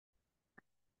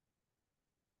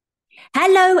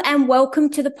Hello and welcome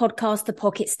to the podcast, The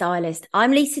Pocket Stylist.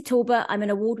 I'm Lisa Talbot. I'm an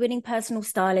award-winning personal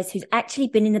stylist who's actually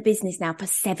been in the business now for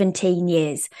 17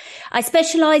 years. I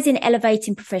specialize in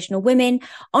elevating professional women,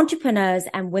 entrepreneurs,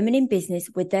 and women in business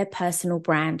with their personal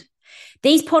brand.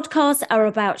 These podcasts are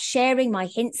about sharing my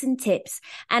hints and tips,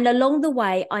 and along the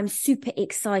way, I'm super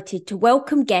excited to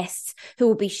welcome guests who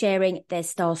will be sharing their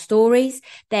style stories,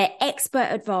 their expert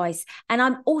advice, and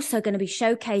I'm also going to be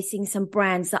showcasing some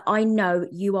brands that I know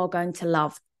you are going to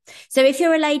love. So if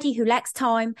you're a lady who lacks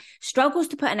time, struggles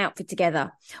to put an outfit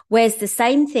together, wears the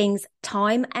same things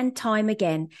time and time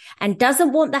again, and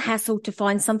doesn't want the hassle to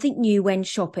find something new when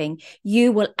shopping,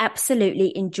 you will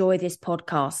absolutely enjoy this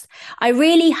podcast. I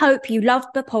really hope you loved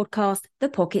the podcast, The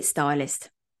Pocket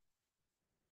Stylist.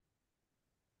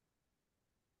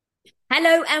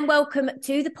 Hello and welcome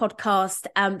to the podcast,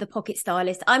 The Pocket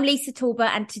Stylist. I'm Lisa Talbot,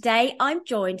 and today I'm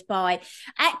joined by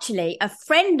actually a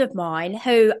friend of mine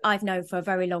who I've known for a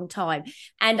very long time.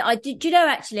 And I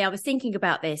was thinking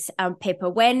about this, Pippa,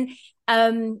 when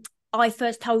I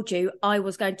first told you I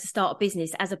was going to start a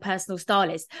business as a personal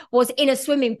stylist, was in a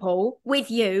swimming pool with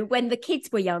you when the kids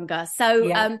were younger. So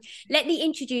Yeah. let me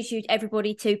introduce you to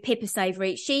everybody to Pippa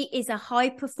Savory. She is a high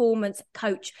performance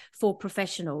coach for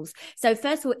professionals. So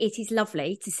first of all, it is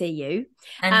lovely to see you.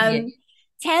 And you.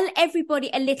 Tell everybody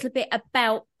a little bit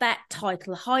about that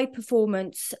title, high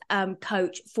performance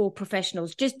coach for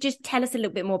professionals. Just tell us a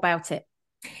little bit more about it.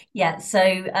 Yeah.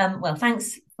 Well,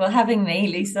 thanks for having me,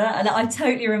 Lisa. And I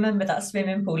totally remember that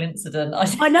swimming pool incident. I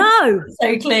I know.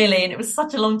 so clearly, and it was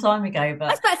such a long time ago,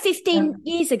 That's but about 15 um,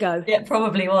 years ago. it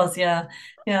probably was. Yeah.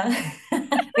 Yeah.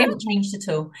 We haven't changed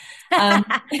at all. Um,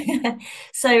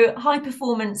 so high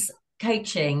performance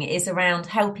coaching is around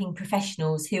helping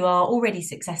professionals who are already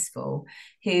successful,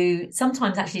 who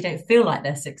sometimes actually don't feel like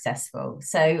they're successful.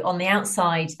 So on the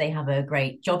outside, they have a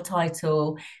great job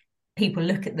title. People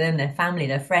look at them, their family,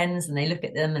 their friends, and they look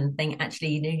at them and think,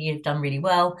 actually, you've done really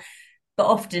well. But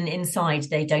often inside,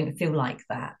 they don't feel like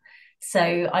that. So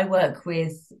I work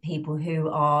with people who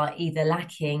are either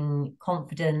lacking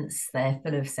confidence, they're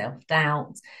full of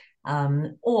self-doubt,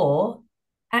 or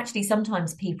actually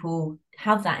sometimes people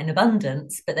have that in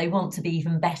abundance, but they want to be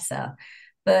even better.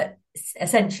 But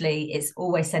essentially, it's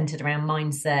always centered around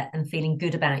mindset and feeling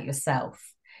good about yourself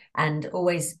and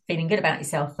always feeling good about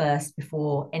yourself first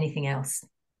before anything else.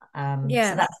 So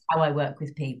Yeah. that's how I work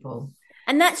with people.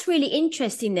 And that's really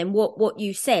interesting then what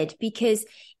you said, because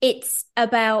it's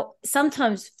about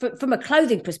sometimes from a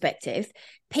clothing perspective,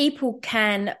 people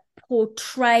can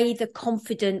portray the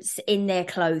confidence in their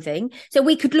clothing. So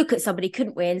we could look at somebody,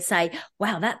 couldn't we, and say,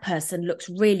 wow, that person looks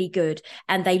really good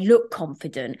and they look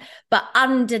confident. But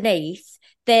underneath,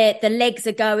 the legs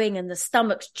are going and the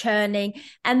stomach's churning.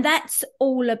 And that's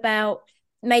all about,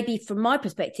 maybe from my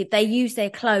perspective, they use their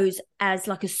clothes as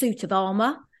like a suit of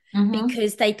armor Mm-hmm.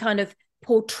 because they kind of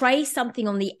portray something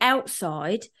on the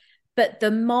outside, but the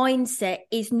mindset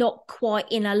is not quite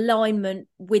in alignment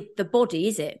with the body,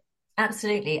 is it?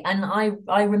 Absolutely. And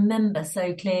I remember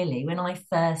so clearly when I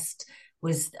first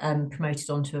was promoted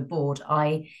onto a board,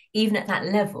 I, even at that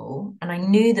level, and I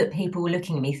knew that people were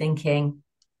looking at me thinking,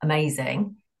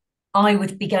 amazing. I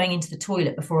would be going into the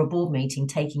toilet before a board meeting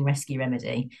taking Rescue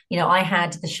Remedy. I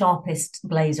had the sharpest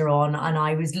blazer on and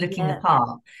I was looking the Yeah.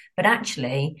 part. But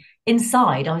actually,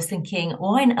 inside, I was thinking,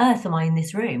 why on earth am I in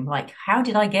this room? Like, how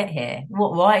did I get here?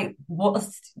 What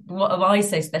am I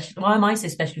so special? Why am I so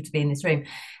special to be in this room?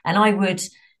 And I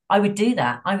would do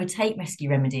that. I would take Rescue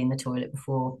Remedy in the toilet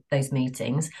before those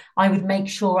meetings. I would make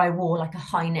sure I wore like a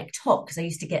high neck top because I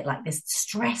used to get like this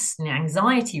stress and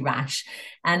anxiety rash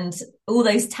and all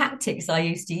those tactics I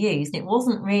used to use. And it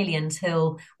wasn't really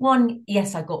until one,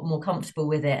 yes, I got more comfortable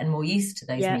with it and more used to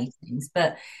those Yeah. meetings.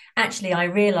 But actually, I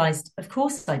realized, of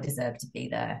course, I deserved to be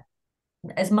there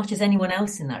as much as anyone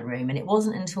else in that room. And it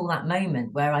wasn't until that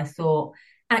moment where I thought,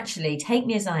 actually, take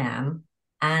me as I am.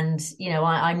 And,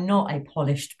 I'm not a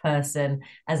polished person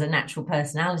as a natural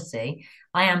personality.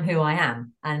 I am who I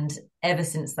am. And ever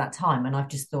since that time, and I've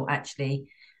just thought, actually,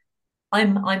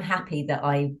 I'm happy that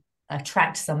I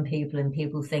attract some people and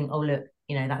people think, oh, look,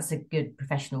 that's a good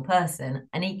professional person.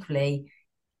 And equally,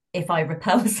 if I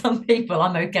repel some people,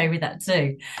 I'm okay with that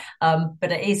too.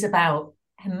 But it is about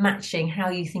matching how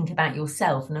you think about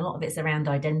yourself. And a lot of it's around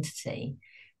identity,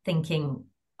 thinking,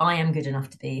 I am good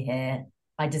enough to be here.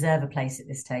 I deserve a place at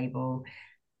this table.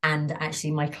 And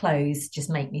actually, my clothes just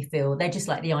make me feel they're just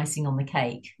like the icing on the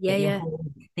cake, Yeah, but yeah.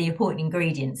 the important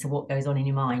ingredients of what goes on in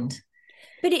your mind.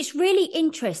 But it's really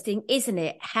interesting, isn't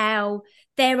it, how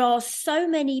there are so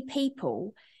many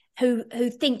people who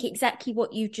think exactly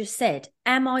what you just said.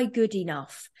 Am I good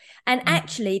enough? And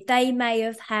actually, they may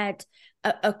have had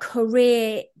a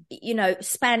career,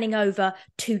 spanning over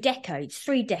 2 decades,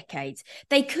 3 decades.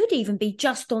 They could even be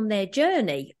just on their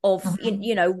journey of,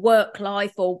 work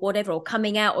life or whatever, or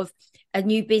coming out of a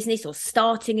new business or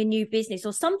starting a new business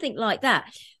or something like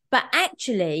that. But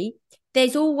actually,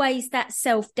 there's always that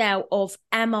self-doubt of,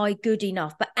 am I good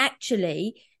enough? But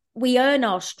actually, we earn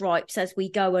our stripes as we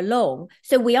go along.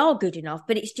 So we are good enough,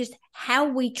 but it's just how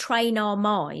we train our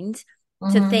mind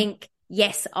to think,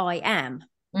 yes, I am.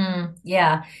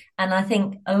 Yeah. And I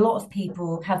think a lot of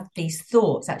people have these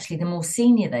thoughts, actually, the more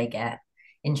senior they get,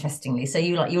 interestingly. So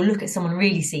you'll look at someone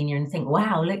really senior and think,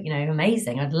 wow, look,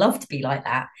 amazing. I'd love to be like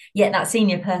that. Yet that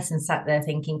senior person sat there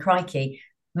thinking, crikey,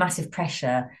 massive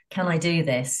pressure. Can I do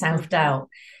this? Self-doubt.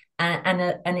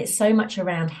 And it's so much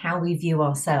around how we view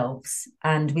ourselves.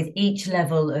 And with each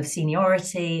level of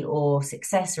seniority or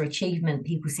success or achievement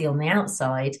people see on the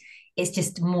outside, it's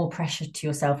just more pressure to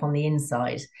yourself on the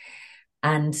inside.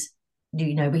 And,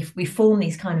 we form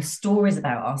these kind of stories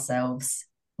about ourselves,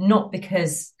 not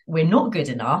because we're not good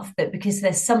enough, but because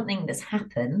there's something that's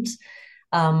happened.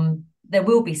 There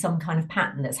will be some kind of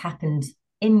pattern that's happened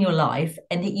in your life,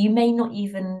 and that you may not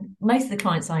even, most of the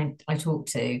clients I talk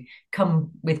to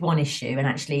come with one issue, and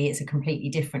actually it's a completely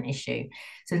different issue.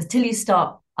 So until you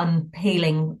start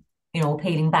unpeeling,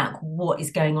 peeling back what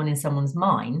is going on in someone's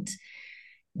mind,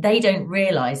 they don't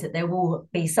realize that there will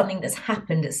be something that's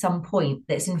happened at some point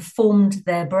that's informed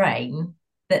their brain,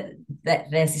 that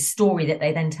there's this story that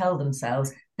they then tell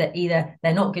themselves, that either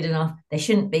they're not good enough, they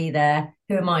shouldn't be there,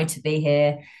 who am I to be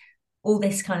here? All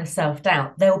this kind of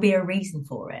self-doubt. There'll be a reason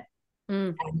for it.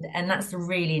 And that's the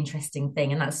really interesting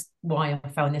thing. And that's why I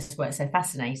found this work so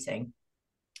fascinating.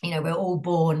 We're all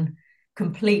born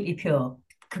completely pure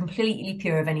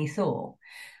of any thought.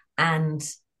 And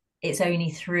it's only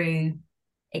through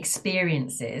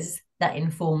experiences that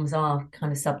informs our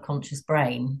kind of subconscious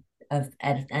brain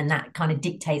and that kind of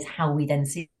dictates how we then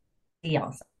see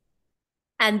ourselves.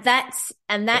 And that's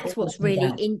what's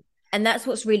really and that's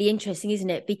what's really interesting, isn't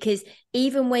it? Because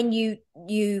even when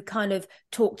you kind of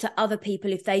talk to other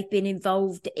people, if they've been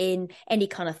involved in any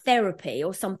kind of therapy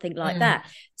or something like that,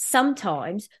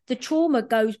 sometimes the trauma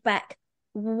goes back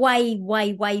way,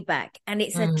 way, way back. And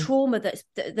it's a trauma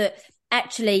that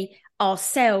actually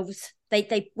ourselves,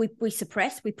 we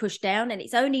suppress, we push down. And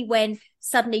it's only when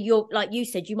suddenly you're, like you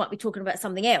said, you might be talking about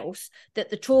something else, that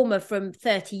the trauma from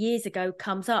 30 years ago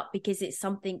comes up, because it's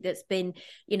something that's been,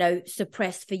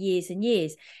 suppressed for years and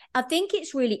years. I think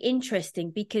it's really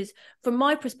interesting because from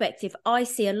my perspective, I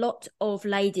see a lot of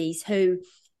ladies who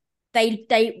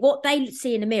what they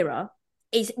see in a mirror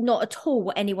is not at all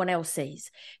what anyone else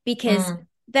sees, because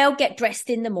they'll get dressed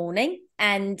in the morning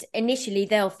and initially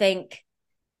they'll think,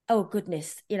 oh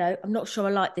goodness, I'm not sure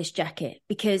I like this jacket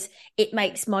because it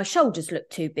makes my shoulders look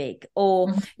too big,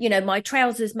 or, my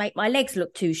trousers make my legs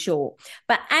look too short.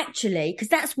 But actually, because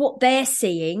that's what they're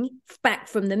seeing back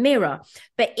from the mirror.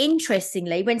 But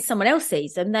interestingly, when someone else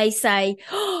sees them, they say,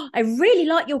 oh, I really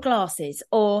like your glasses,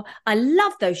 or I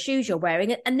love those shoes you're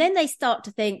wearing. And then they start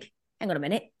to think, hang on a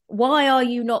minute. Why are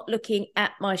you not looking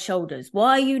at my shoulders?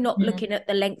 Why are you not looking at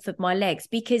the length of my legs?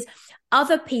 Because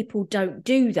other people don't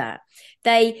do that.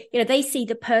 They see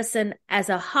the person as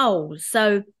a whole.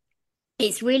 So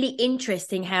it's really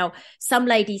interesting how some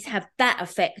ladies have that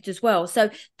effect as well. So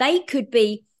they could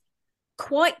be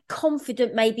quite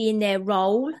confident maybe in their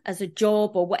role as a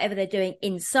job or whatever they're doing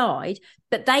inside,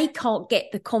 but they can't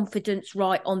get the confidence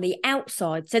right on the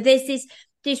outside. So there's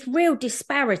this real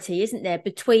disparity, isn't there,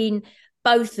 between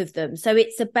both of them. So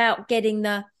it's about getting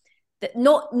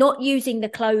not using the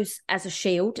clothes as a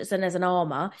shield, as an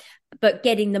armor, but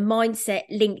getting the mindset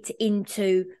linked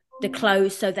into the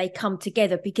clothes so they come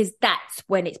together, because that's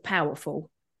when it's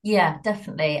powerful. Yeah,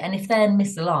 definitely. And if they're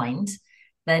misaligned,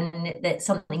 then that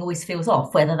something always feels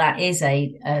off, whether that is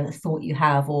a thought you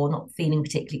have or not feeling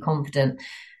particularly confident.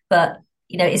 But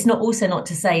it's not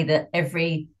to say that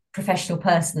every professional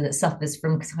person that suffers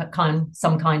from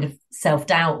some kind of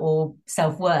self-doubt or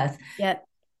self-worth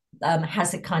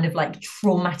has a kind of like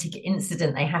traumatic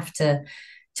incident they have to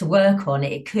work on.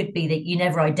 It could be that you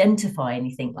never identify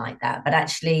anything like that, but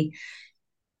actually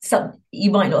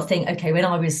you might not think, okay, when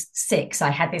I was 6 I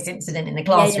had this incident in the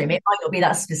classroom. It might not be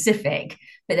that specific,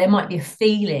 but there might be a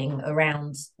feeling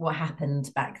around what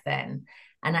happened back then.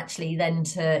 And actually then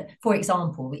for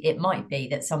example, it might be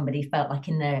that somebody felt like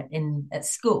at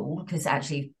school, because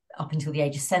actually up until the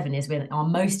age of 7 is when our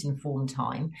most informed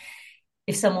time.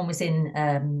 If someone was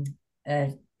in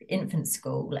infant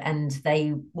school and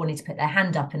they wanted to put their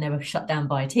hand up and they were shut down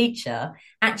by a teacher,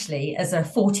 actually, as a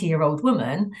 40-year-old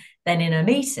woman, then in a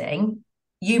meeting,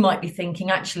 you might be thinking,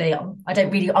 actually, I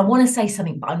want to say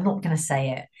something, but I'm not going to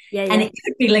say it. Yeah, And yeah. it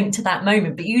could be linked to that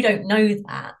moment, but you don't know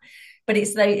that. But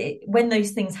it's when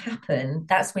those things happen,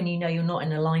 that's when you know you're not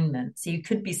in alignment. So you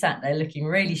could be sat there looking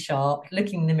really sharp,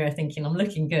 looking in the mirror, thinking, I'm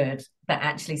looking good, but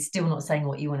actually still not saying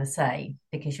what you want to say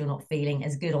because you're not feeling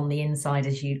as good on the inside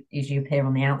as you appear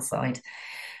on the outside.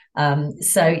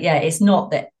 So yeah, it's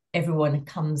not that everyone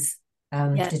comes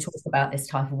to talk about this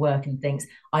type of work and thinks,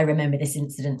 I remember this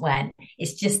incident when.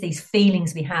 It's just these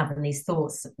feelings we have and these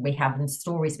thoughts we have and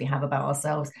stories we have about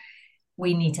ourselves.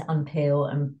 We need to unpeel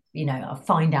and,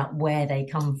 find out where they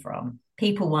come from.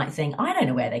 People might think, I don't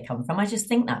know where they come from. I just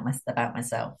think that about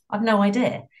myself. I've no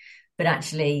idea. But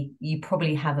actually, you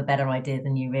probably have a better idea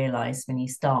than you realize when you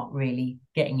start really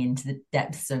getting into the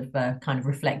depths of kind of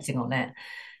reflecting on it.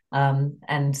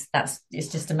 And it's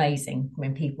just amazing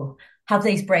when people have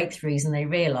these breakthroughs and they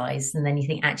realize, and then you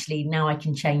think, actually, now I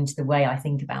can change the way I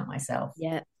think about myself.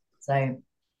 Yeah. So,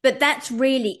 but that's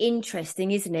really interesting,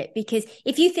 isn't it? Because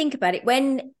if you think about it,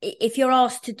 if you're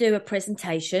asked to do a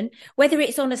presentation, whether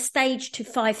it's on a stage to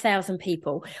 5,000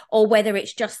 people or whether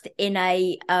it's just in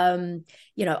a, I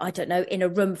don't know, in a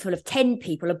room full of 10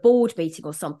 people, a board meeting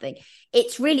or something,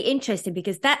 it's really interesting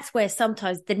because that's where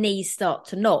sometimes the knees start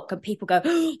to knock and people go,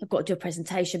 oh, I've got to do a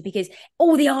presentation because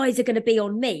all the eyes are going to be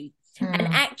on me. And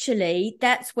actually,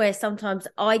 that's where sometimes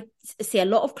I see a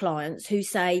lot of clients who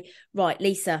say, right,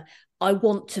 Lisa, I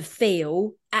want to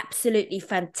feel absolutely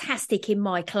fantastic in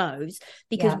my clothes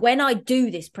because when I do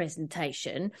this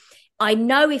presentation, I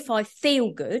know if I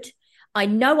feel good, I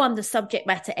know I'm the subject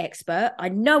matter expert, I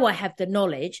know I have the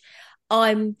knowledge,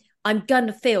 I'm going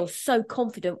to feel so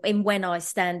confident in when I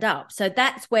stand up. So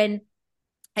that's when,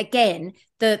 again,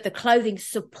 the clothing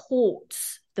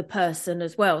supports the person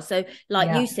as well. So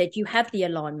like you said, you have the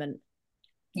alignment.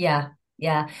 Yeah.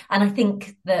 And I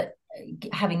think that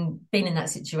having been in that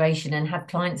situation and had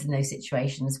clients in those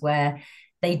situations where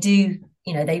they do,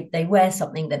 they wear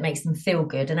something that makes them feel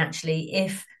good. And actually,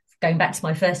 if going back to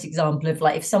my first example of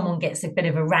like, if someone gets a bit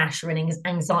of a rash or an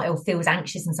anxiety or feels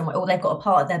anxious in some way, or they've got a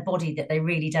part of their body that they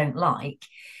really don't like,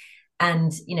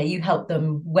 and, you help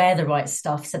them wear the right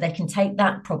stuff so they can take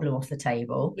that problem off the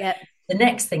table. Yeah. The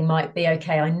next thing might be,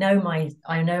 okay, I know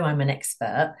I'm an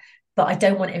expert, but I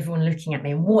don't want everyone looking at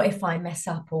me. And what if I mess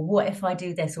up? Or what if I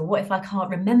do this? Or what if I can't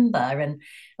remember? And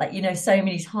so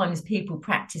many times people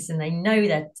practice and they know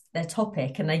their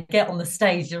topic and they get on the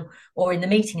stage or in the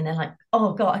meeting and they're like,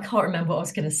 oh God, I can't remember what I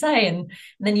was going to say. And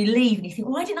then you leave and you think,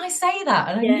 why didn't I say that?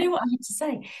 And I knew what I had to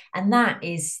say. And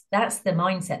that's the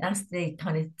mindset. That's the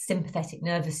kind of sympathetic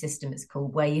nervous system, it's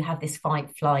called, where you have this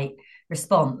fight, flight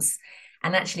response.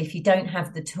 And actually, if you don't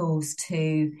have the tools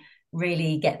to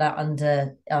really get that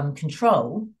under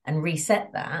control and reset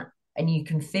that, and you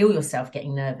can feel yourself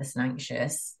getting nervous and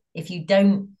anxious, if you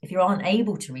aren't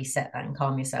able to reset that and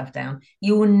calm yourself down,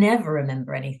 you will never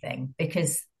remember anything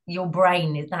because your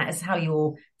brain, that is how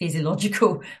your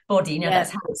physiological body,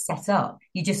 that's how it's set up.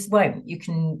 You just won't. You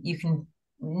can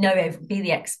be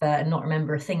the expert and not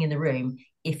remember a thing in the room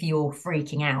if you're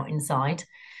freaking out inside.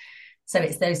 So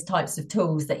it's those types of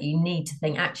tools that you need to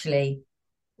think, actually,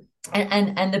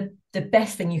 and the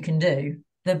best thing you can do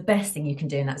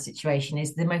in that situation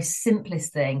is the most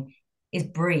simplest thing is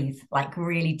breathe, like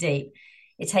really deep.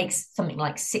 It takes something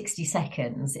like 60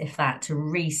 seconds, if that, to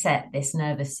reset this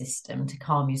nervous system, to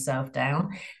calm yourself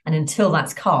down. And until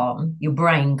that's calm, your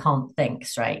brain can't think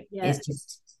straight. Yeah.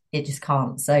 It just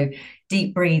can't. So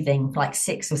deep breathing, like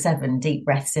 6 or 7 deep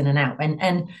breaths in and out.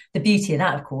 And the beauty of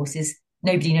that, of course, is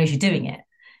nobody knows you're doing it.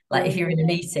 Like if you're in a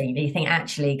meeting and you think,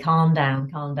 actually, calm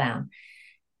down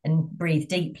and breathe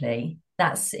deeply,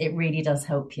 it really does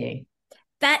help you.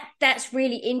 That's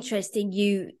really interesting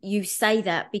you say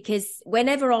that, because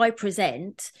whenever I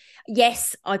present,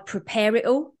 yes, I prepare it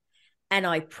all and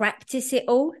I practice it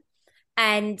all,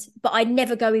 but I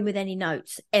never go in with any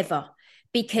notes ever,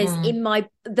 because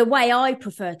the way I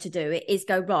prefer to do it is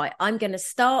go, right, I'm going to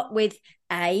start with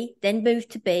A, then move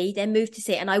to B, then move to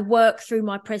C, and I work through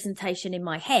my presentation in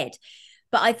my head.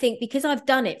 But I think because I've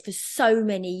done it for so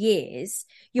many years,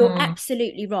 you're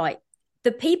absolutely right.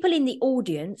 The people in the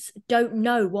audience don't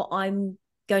know what I'm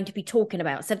going to be talking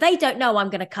about. So they don't know I'm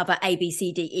going to cover A, B,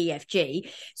 C, D, E, F,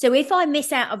 G. So if I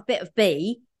miss out a bit of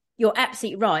B, you're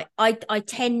absolutely right. I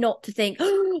tend not to think,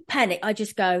 panic. I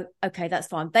just go, okay, that's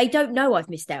fine. They don't know I've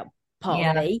missed out part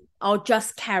of B. I'll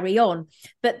just carry on.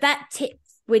 But that tip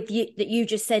with you that you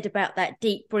just said about that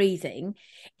deep breathing,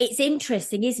 it's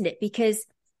interesting, isn't it? Because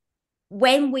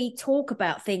when we talk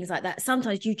about things like that,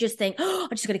 sometimes you just think, oh, I'm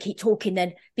just going to keep talking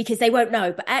then because they won't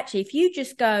know. But actually, if you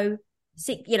just go,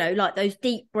 you know, like those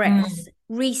deep breaths,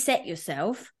 reset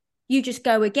yourself, you just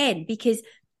go again, because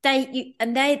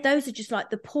those are just like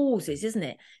the pauses, isn't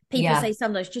it? People say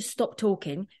sometimes just stop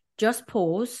talking, just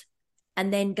pause,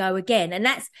 and then go again. And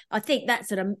I think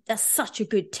that's such a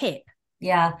good tip.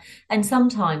 Yeah. And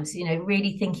sometimes, you know,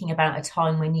 really thinking about a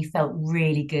time when you felt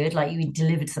really good, like you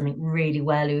delivered something really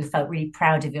well, you felt really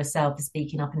proud of yourself for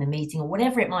speaking up in a meeting or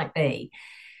whatever it might be,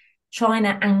 trying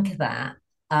to anchor that.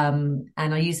 And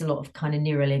I use a lot of kind of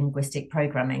neuro-linguistic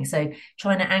programming. So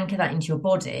trying to anchor that into your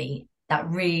body, that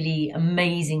really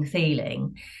amazing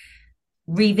feeling,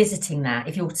 revisiting that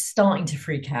if you're starting to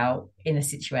freak out in a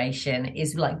situation,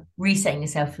 is like resetting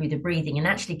yourself through the breathing and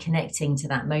actually connecting to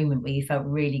that moment where you felt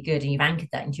really good and you've anchored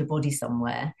that into your body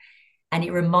somewhere, and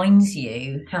it reminds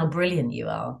you how brilliant you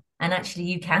are and actually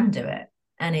you can do it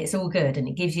and it's all good, and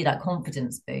it gives you that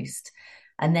confidence boost,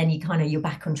 and then you're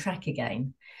back on track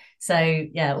again. So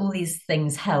yeah, all these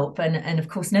things help, and of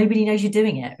course nobody knows you're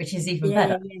doing it, which is even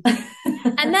better.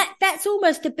 And that's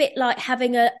almost a bit like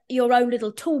having your own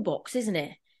little toolbox, isn't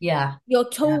it? Yeah. Your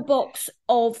toolbox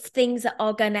of things that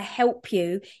are going to help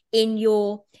you in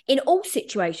all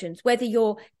situations, whether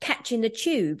you're catching the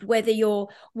tube, whether you're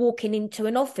walking into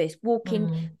an office, or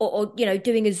you know,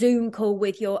 doing a Zoom call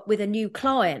with a new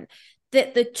client,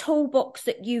 that the toolbox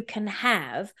that you can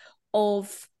have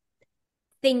of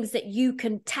things that you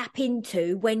can tap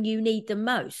into when you need them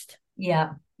most.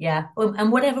 Yeah.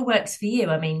 And whatever works for you.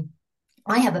 I mean,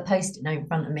 I have a post-it note in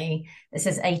front of me that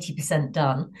says 80%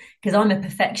 done, because I'm a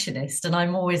perfectionist and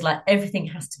I'm always like, everything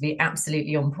has to be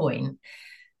absolutely on point.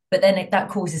 But then that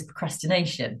causes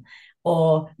procrastination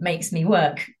or makes me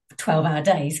work 12-hour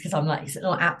days because I'm like, it's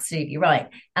not absolutely right.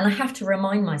 And I have to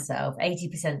remind myself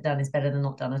 80% done is better than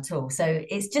not done at all. So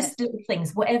it's just little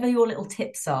things, whatever your little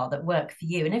tips are that work for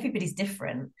you, and everybody's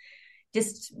different,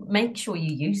 just make sure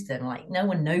you use them. Like, no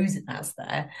one knows that that's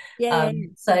there.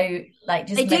 So like,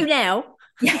 just do now.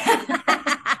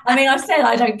 I mean, I've said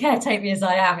I don't care, take me as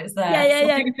I am, it's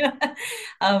there.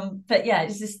 But yeah,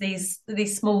 it's just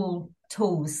these small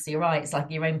tools. You're right, it's like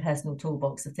your own personal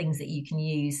toolbox of things that you can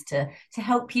use to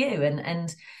help you,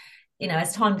 and you know,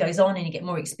 as time goes on and you get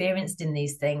more experienced in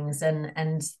these things,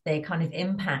 and their kind of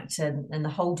impact and the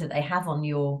hold that they have on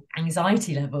your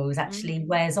anxiety levels actually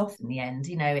wears off in the end.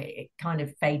 You know, it kind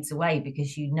of fades away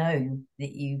because you know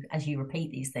that as you repeat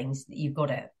these things, that you've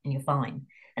got it and you're fine.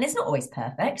 And it's not always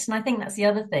perfect. And I think that's the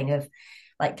other thing of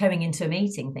like going into a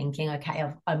meeting thinking,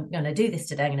 okay, I'm going to do this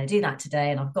today, I'm going to do that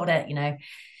today, and I've got it, you know.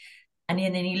 And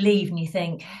then you leave and you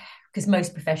think, because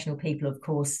most professional people, of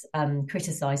course,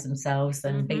 criticize themselves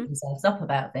and beat themselves up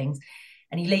about things.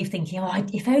 And you leave thinking, oh,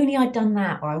 if only I'd done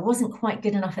that, or I wasn't quite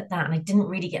good enough at that, and I didn't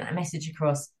really get that message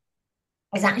across.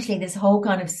 It's actually this whole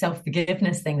kind of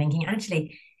self-forgiveness thing, thinking,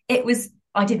 actually,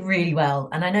 I did really well.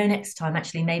 And I know next time,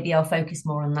 actually, maybe I'll focus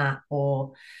more on that.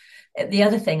 Or the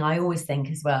other thing I always think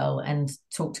as well, and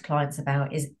talk to clients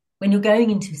about, is when you're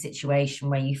going into a situation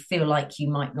where you feel like you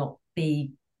might not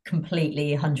be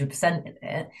completely 100% with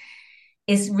it,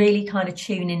 is really kind of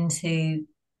tune into,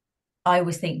 I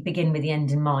always think, begin with the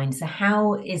end in mind. So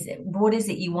what is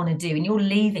it you want to do? And you're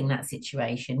leaving that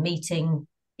situation, meeting,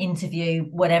 interview,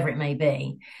 whatever it may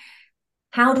be.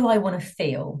 How do I want to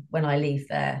feel when I leave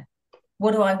there?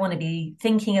 What do I want to be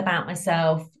thinking about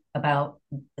myself, about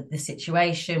the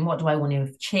situation? What do I want to have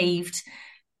achieved?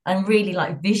 And really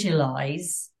like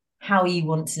visualize how you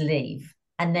want to leave.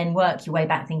 And then work your way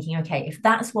back thinking, okay, if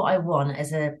that's what I want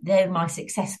they're my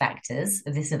success factors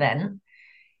of this event,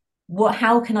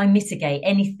 how can I mitigate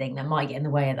anything that might get in the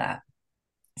way of that?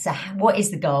 So what is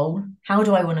the goal? How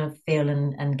do I want to feel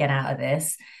and get out of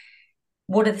this?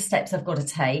 What are the steps I've got to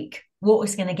take? What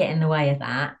is going to get in the way of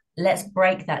that? Let's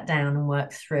break that down and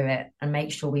work through it and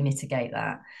make sure we mitigate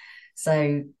that.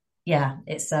 So yeah,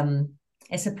 it's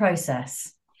a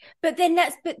process. But then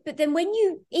but then when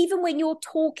you're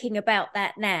talking about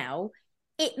that now,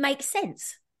 it makes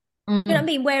sense. You know what I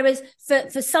mean? Whereas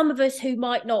for some of us who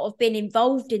might not have been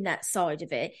involved in that side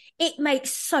of it, it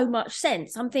makes so much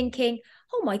sense. I'm thinking,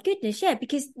 oh my goodness, yeah,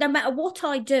 because no matter what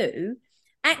I do,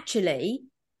 actually,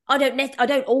 I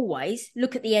don't always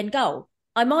look at the end goal.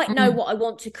 I might know what I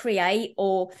want to create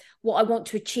or what I want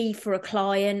to achieve for a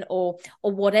client or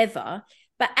whatever.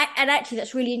 And actually,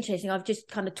 that's really interesting. I've just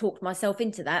kind of talked myself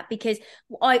into that, because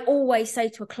I always say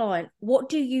to a client, what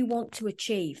do you want to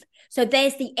achieve? So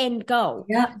there's the end goal.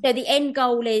 Yeah. So the end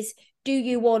goal is, do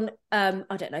you want,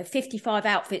 55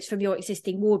 outfits from your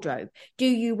existing wardrobe? Do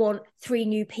you want 3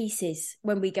 new pieces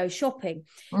when we go shopping?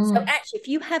 So actually, if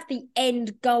you have the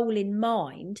end goal in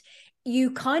mind,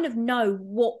 you kind of know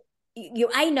what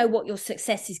you know what your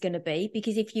success is going to be,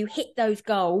 because if you hit those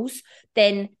goals,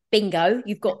 then bingo,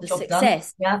 you've got the Job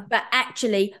success. done. Yeah. But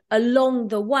actually, along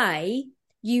the way,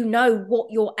 you know what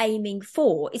you're aiming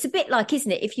for. It's a bit like,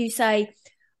 isn't it? If you say,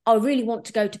 I really want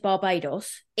to go to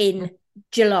Barbados in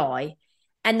July,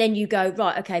 and then you go,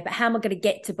 right, okay, but how am I going to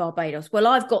get to Barbados? Well,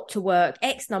 I've got to work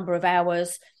X number of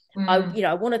hours. I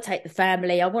want to take the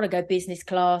family. I want to go business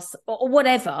class or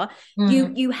whatever.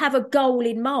 You have a goal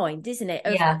in mind, isn't it?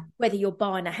 Of whether you're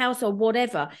buying a house or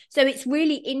whatever. So it's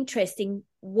really interesting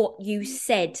what you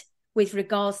said with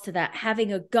regards to that.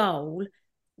 Having a goal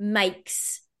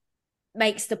makes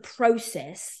the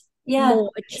process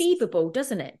more achievable,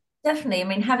 doesn't it? Definitely. I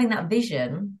mean, having that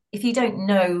vision, if you don't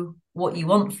know what you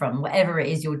want from whatever it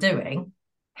is you're doing,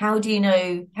 how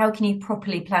can you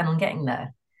properly plan on getting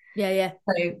there? Yeah.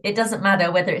 So it doesn't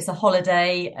matter whether it's a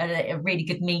holiday, a really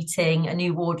good meeting, a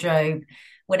new wardrobe,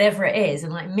 whatever it is,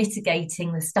 and like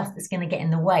mitigating the stuff that's going to get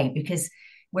in the way, because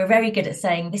we're very good at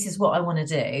saying, this is what I want to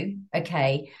do.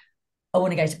 Okay, I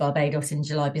want to go to Barbados in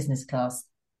July business class.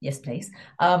 Yes, please.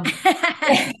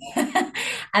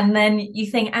 And then you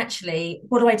think, actually,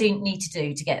 what do I need to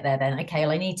do to get there then? Okay,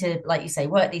 well, I need to, like you say,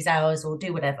 work these hours or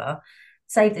do whatever,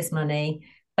 save this money.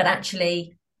 But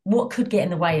actually, what could get in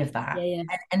the way of that?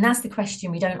 And that's the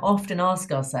question we don't often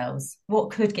ask ourselves.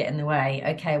 What could get in the way?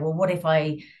 Okay, well, what if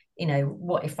I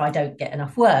don't get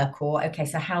enough work? Or, okay,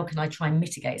 so how can I try and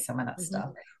mitigate some of that stuff?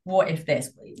 What if this?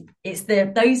 It's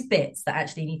those bits that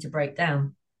actually need to break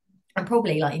down. And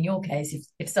probably, like in your case,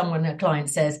 if a client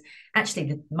says,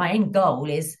 actually, my end goal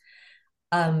is,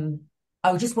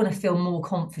 I just want to feel more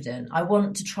confident. I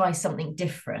want to try something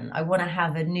different. I want to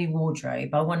have a new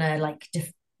wardrobe. I want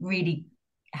to really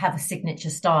have a signature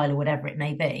style or whatever it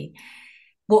may be.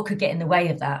 What could get in the way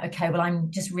of that? Okay, well,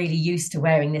 I'm just really used to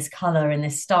wearing this color and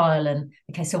this style. And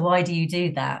okay, so why do you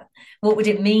do that? What would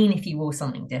it mean if you wore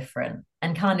something different?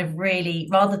 And kind of really,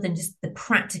 rather than just the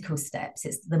practical steps,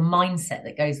 it's the mindset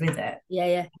that goes with it.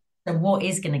 Yeah. So what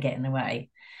is going to get in the way?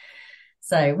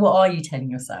 So what are you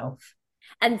telling yourself?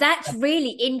 And that's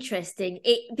really interesting,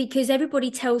 because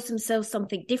everybody tells themselves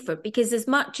something different. Because as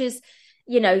much as,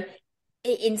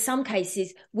 in some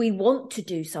cases, we want to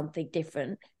do something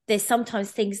different, there's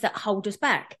sometimes things that hold us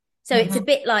back. So it's a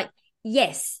bit like,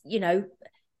 yes,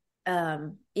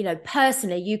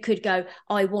 personally, you could go,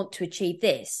 I want to achieve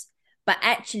this. But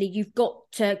actually, you've got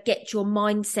to get your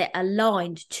mindset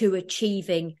aligned to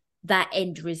achieving that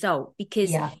end result.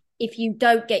 Because if you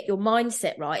don't get your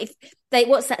mindset right,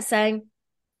 what's that saying?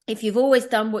 If you've always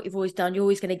done what you've always done, you're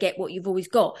always going to get what you've always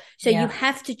got. So you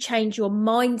have to change your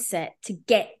mindset to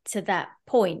get to that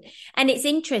point. And it's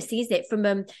interesting, isn't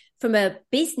it? From a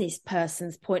business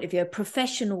person's point of view, a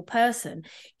professional person,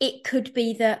 it could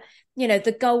be that,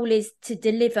 the goal is to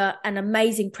deliver an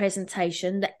amazing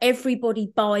presentation that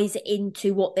everybody buys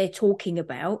into what they're talking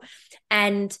about.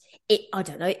 And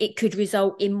it could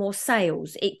result in more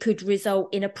sales. It could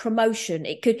result in a promotion.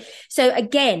 So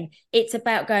again, it's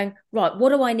about going, right, what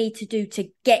do I need to do to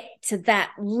get to that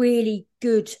really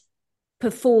good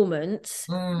performance?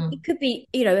 It could be,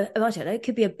 it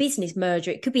could be a business merger.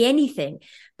 It could be anything,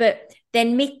 but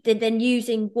then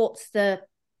using what's the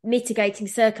mitigating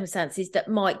circumstances that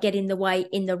might get in the way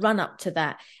in the run up to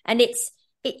that. And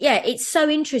it's so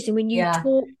interesting when you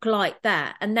talk like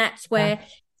that. And that's where,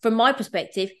 from my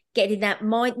perspective, getting that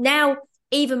mind now,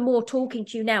 even more talking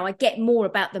to you now, I get more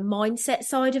about the mindset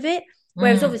side of it.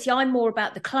 Whereas obviously I'm more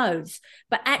about the clothes,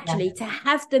 but actually to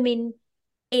have them in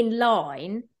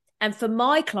line, and for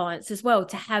my clients as well,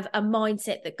 to have a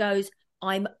mindset that goes,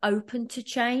 I'm open to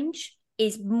change,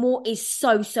 is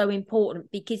so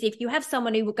important. Because if you have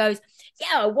someone who goes,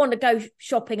 I want to go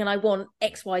shopping and I want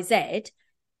XYZ,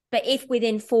 but if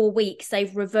within 4 weeks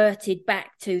they've reverted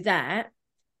back to that,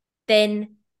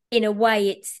 then in a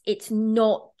way it's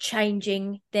not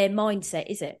changing their mindset,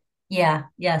 is it? Yeah.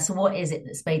 So what is it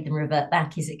that's made them revert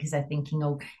back? Is it because they're thinking,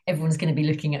 everyone's going to be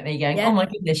looking at me going, oh my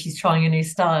goodness, she's trying a new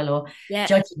style, or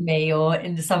judging me, or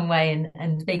in some way,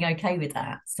 and being okay with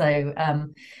that? So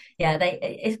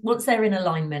once they're in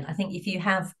alignment, I think if you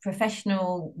have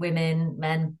professional women,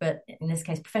 men, but in this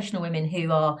case, professional women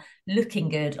who are looking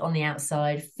good on the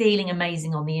outside, feeling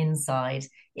amazing on the inside,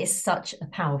 it's such a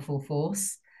powerful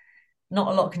force. Not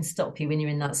a lot can stop you when you're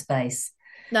in that space.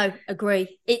 No,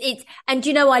 agree. And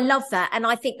I love that. And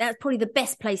I think that's probably the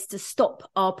best place to stop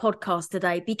our podcast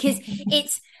today, because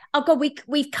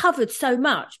we've covered so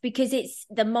much, because it's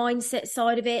the mindset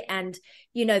side of it. And,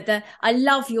 I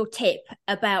love your tip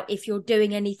about, if you're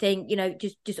doing anything,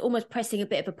 just almost pressing a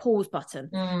bit of a pause button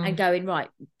and going, right,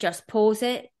 just pause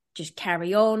it, just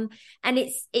carry on. And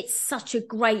it's such a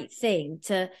great thing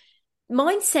to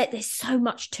mindset. There's so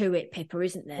much to it, Pippa,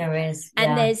 isn't there? There is.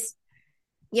 And there's,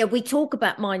 we talk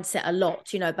about mindset a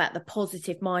lot, about the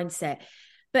positive mindset,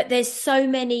 but there's so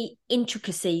many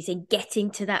intricacies in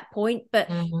getting to that point. But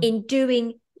in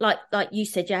doing, like you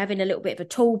said, you're having a little bit of a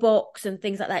toolbox and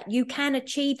things like that, you can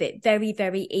achieve it very,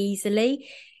 very easily.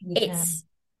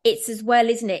 It's as well,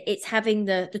 isn't it? It's having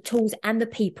the tools and the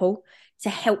people to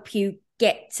help you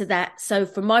get to that. So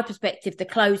from my perspective, the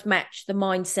clothes match the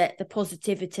mindset, the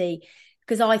positivity,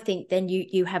 because I think then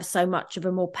you have so much of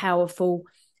a more powerful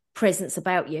presence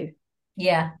about you.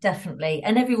 Yeah, definitely.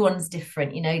 And everyone's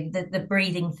different. The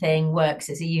breathing thing works.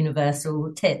 It's a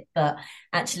universal tip, but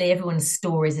actually everyone's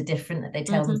stories are different that they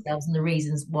tell themselves and the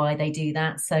reasons why they do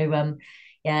that. So,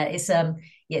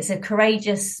 it's a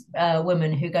courageous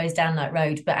woman who goes down that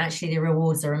road, but actually the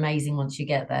rewards are amazing once you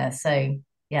get there. So,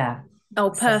 yeah.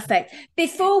 Oh, perfect.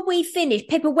 Before we finish,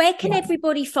 Pippa, where can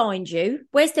everybody find you?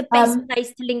 Where's the best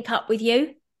place to link up with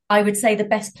you? I would say the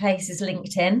best place is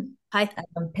LinkedIn. Hi.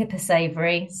 Pippa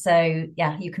Savoury. So,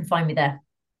 you can find me there.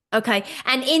 Okay.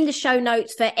 And in the show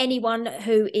notes for anyone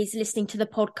who is listening to the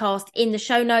podcast, in the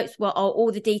show notes are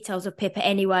all the details of Pippa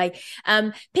anyway.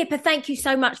 Pippa, thank you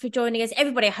so much for joining us.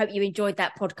 Everybody, I hope you enjoyed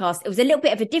that podcast. It was a little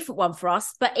bit of a different one for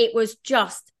us, but it was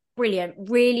just brilliant.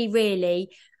 Really,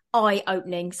 really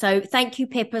eye-opening. So thank you,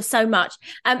 Pippa, so much.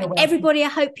 Everybody, I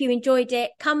hope you enjoyed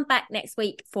it. Come back next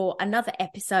week for another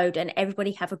episode, and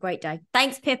everybody have a great day.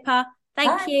 Thanks, Pippa.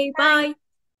 Thank you. Bye.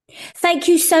 Thank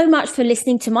you so much for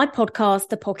listening to my podcast,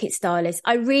 The Pocket Stylist.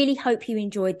 I really hope you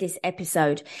enjoyed this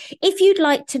episode. If you'd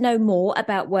like to know more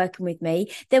about working with me,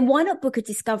 then why not book a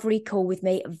discovery call with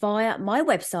me via my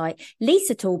website,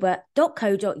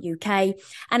 lisatalbot.co.uk.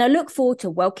 And I look forward to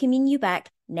welcoming you back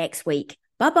next week.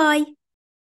 Bye-bye.